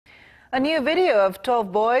A new video of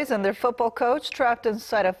 12 boys and their football coach trapped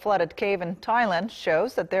inside a flooded cave in Thailand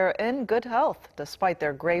shows that they're in good health despite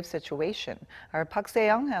their grave situation. Our Park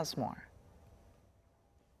Se-young has more.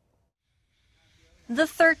 The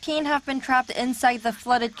 13 have been trapped inside the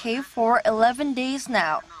flooded cave for 11 days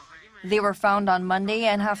now. They were found on Monday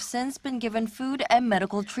and have since been given food and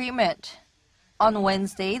medical treatment. On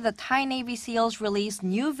Wednesday, the Thai Navy SEALs released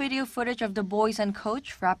new video footage of the boys and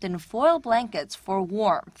coach wrapped in foil blankets for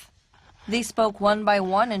warmth. They spoke one by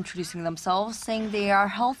one, introducing themselves, saying they are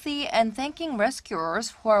healthy and thanking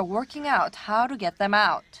rescuers who are working out how to get them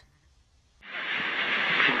out.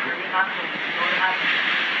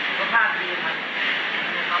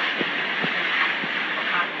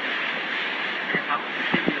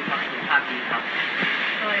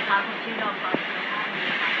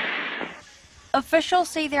 Officials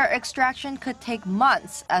say their extraction could take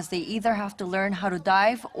months as they either have to learn how to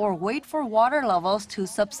dive or wait for water levels to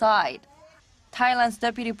subside. Thailand's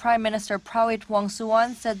Deputy Prime Minister Prawit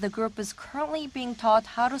Wongsuwan said the group is currently being taught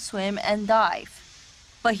how to swim and dive.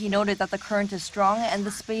 But he noted that the current is strong and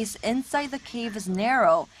the space inside the cave is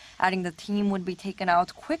narrow, adding the team would be taken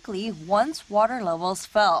out quickly once water levels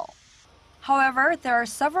fell. However, there are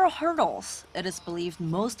several hurdles. It is believed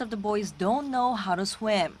most of the boys don't know how to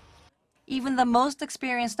swim. Even the most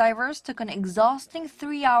experienced divers took an exhausting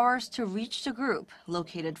 3 hours to reach the group,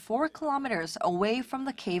 located 4 kilometers away from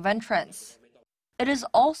the cave entrance. It is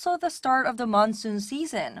also the start of the monsoon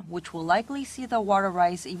season, which will likely see the water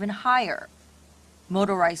rise even higher.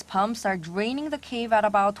 Motorized pumps are draining the cave at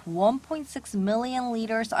about 1.6 million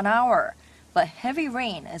liters an hour, but heavy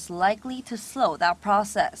rain is likely to slow that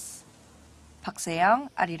process. Park Se-young,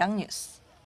 Arirang News.